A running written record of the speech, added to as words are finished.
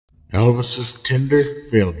Elvis's Tender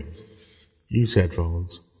Feeling. Use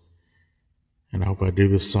headphones, and I hope I do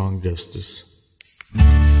this song justice.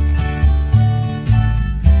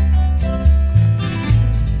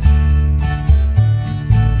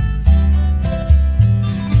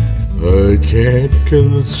 I can't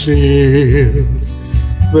conceal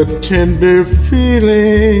the tender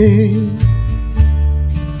feeling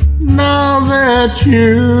now that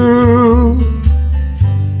you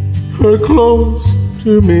are close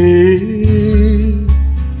to me.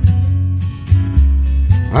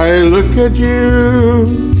 I look at you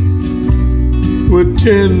with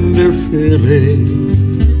tender feeling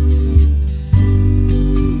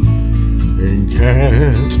and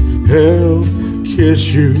can't help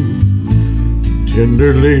kiss you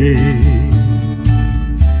tenderly.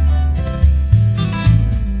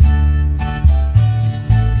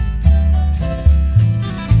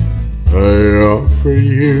 I offer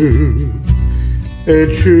you a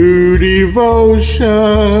true devotion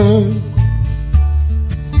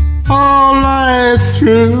all night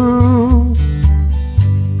through.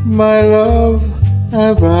 My love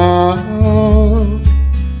I vow,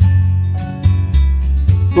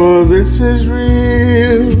 for this is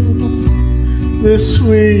real, this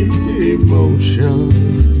sweet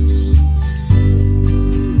emotions,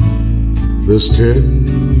 this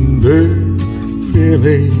tender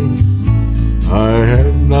feeling I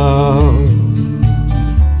have now.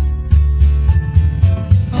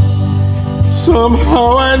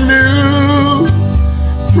 Somehow I knew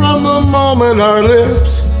from the moment our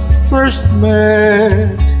lips first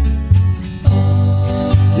met,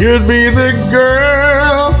 you'd be the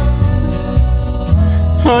girl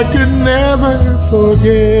I could never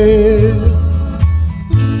forget.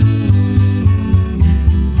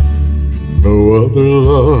 No other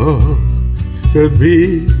love could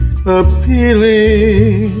be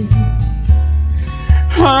appealing.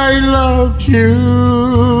 I loved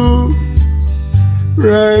you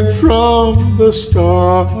right from the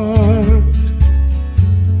start,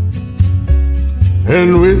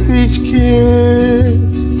 and with each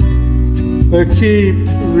kiss I keep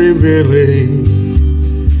revealing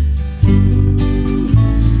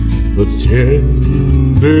the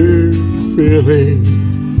tender feeling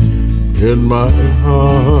in my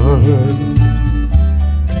heart.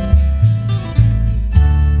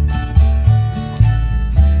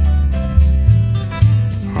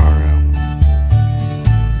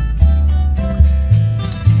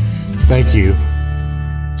 Thank you.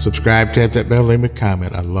 Subscribe, tap that bell, leave me a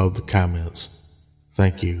comment. I love the comments.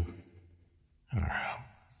 Thank you. All right.